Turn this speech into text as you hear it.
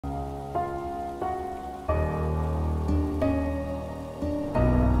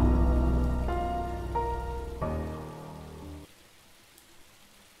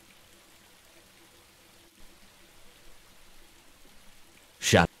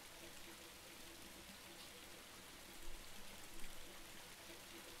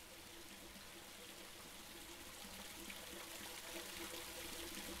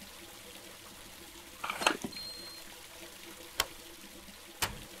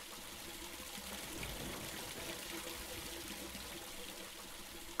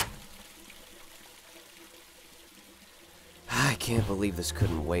can't believe this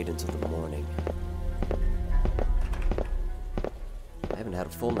couldn't wait until the morning. I haven't had a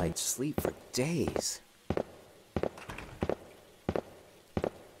full night's sleep for days.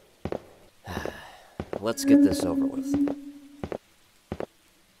 Let's get this over with.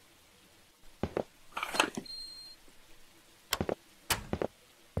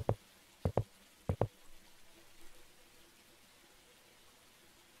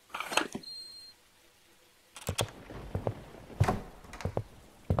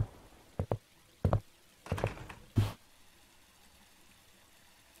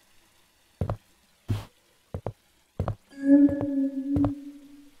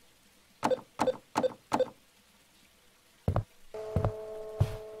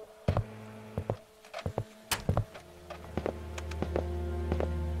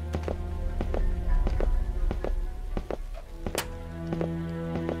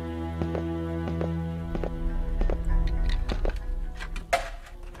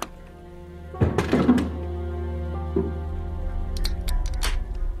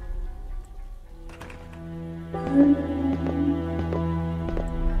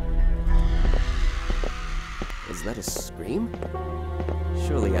 Is that a scream?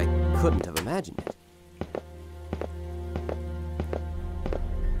 Surely I couldn't have imagined it.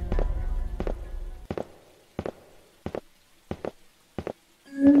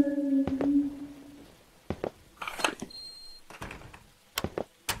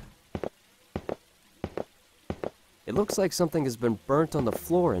 It looks like something has been burnt on the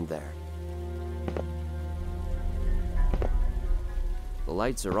floor in there. The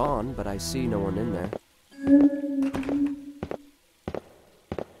lights are on, but I see no one in there.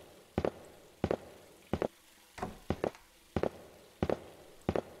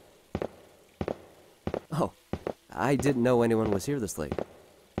 Oh, I didn't know anyone was here this late.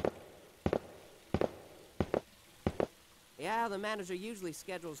 Yeah, the manager usually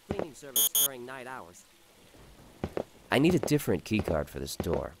schedules cleaning service during night hours. I need a different keycard for this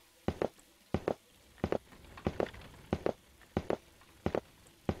door.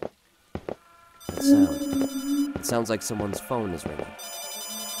 That sound. It sounds like someone's phone is ringing.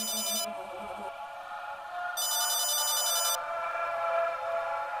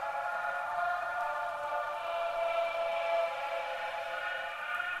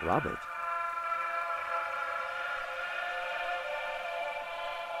 Robert.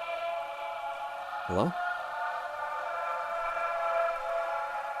 Hello?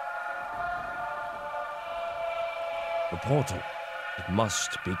 The portal. It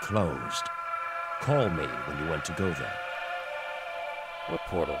must be closed. Call me when you want to go there. What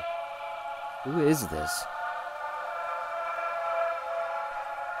portal? Who is this?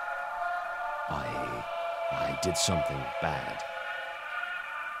 I did something bad.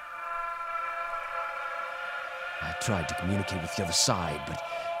 I tried to communicate with the other side, but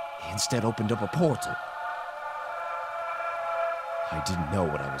he instead opened up a portal. I didn't know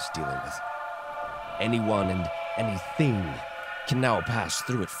what I was dealing with. Anyone and anything can now pass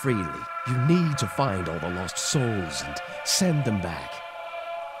through it freely. You need to find all the lost souls and send them back.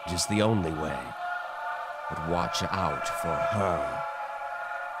 It is the only way. But watch out for her.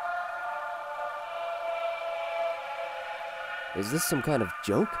 Is this some kind of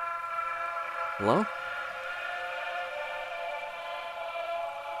joke? Hello?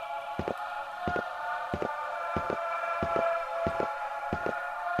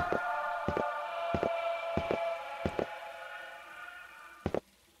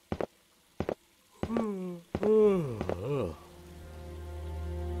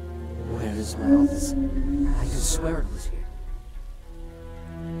 Where is my office? I could swear it was here.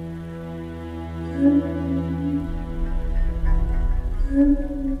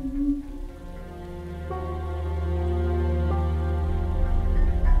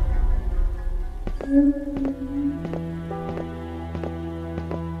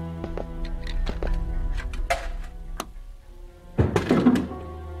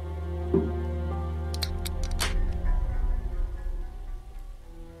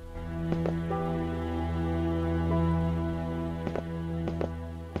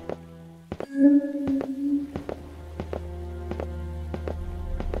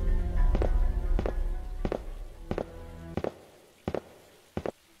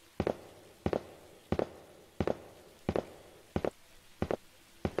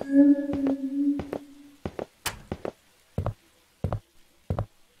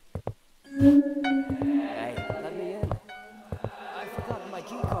 Hey, let me in. I forgot my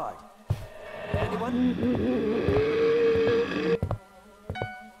key card. Anyone?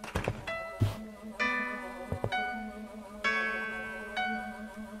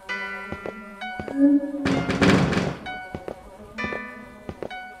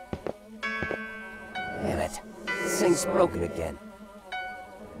 thing's broken again.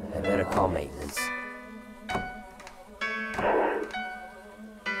 I better call maintenance.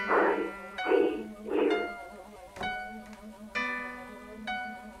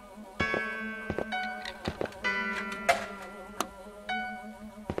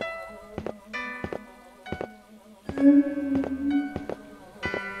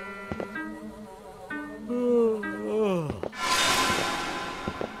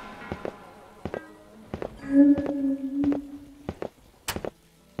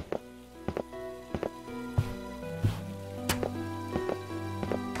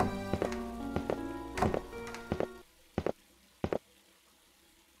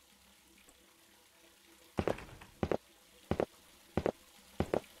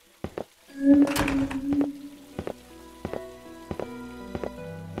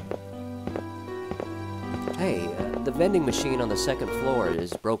 Hey, the vending machine on the second floor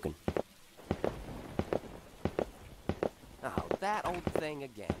is broken. Oh, that old thing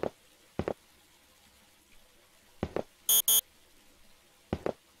again.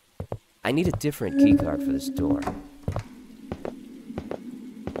 I need a different keycard for this door.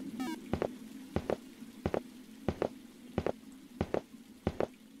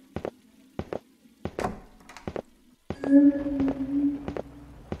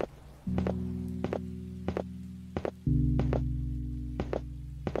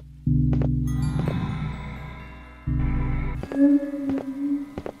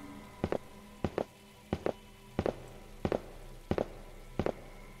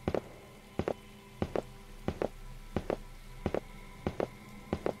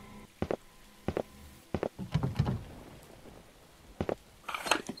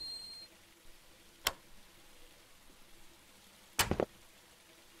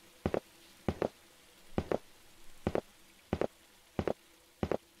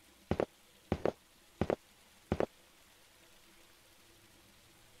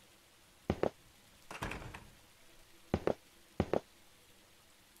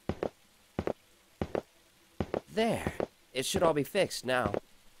 There. It should all be fixed now.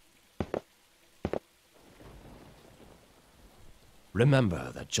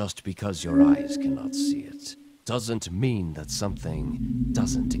 Remember that just because your eyes cannot see it, doesn't mean that something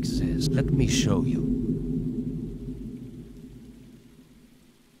doesn't exist. Let me show you.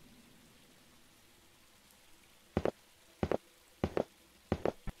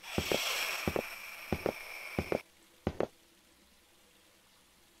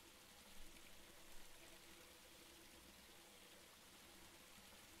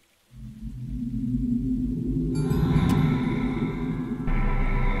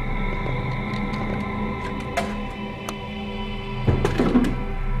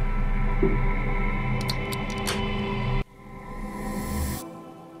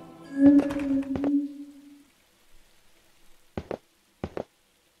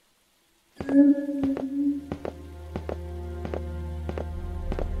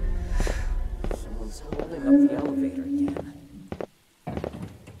 Someone's holding up the elevator again.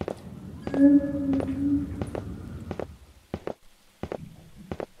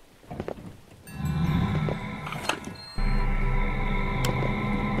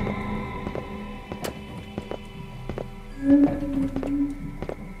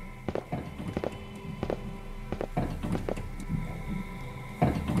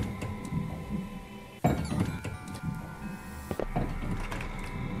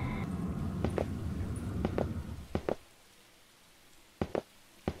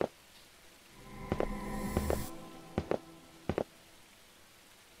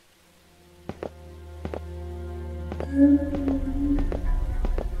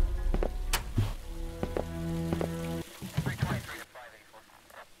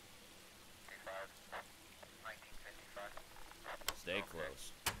 Stay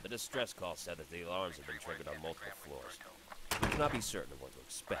close. The distress call said that the alarms have been triggered on multiple floors. We cannot be certain of what to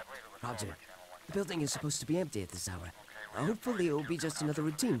expect. Roger. The building is supposed to be empty at this hour. Hopefully it will be just another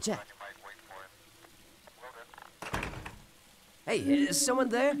routine check. Hey, is someone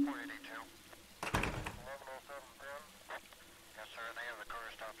there?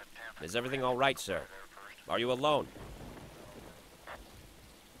 Is everything all right, sir? Are you alone?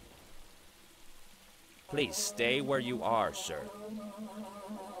 Please stay where you are, sir.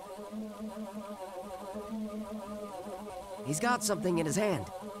 He's got something in his hand.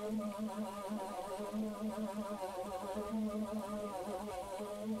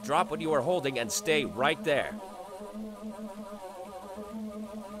 Drop what you are holding and stay right there.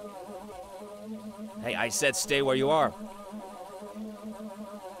 Hey, I said stay where you are.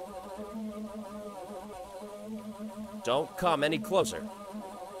 Don't come any closer.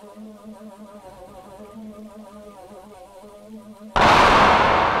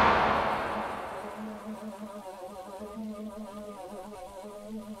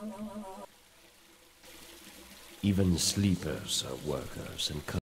 Even sleepers are workers and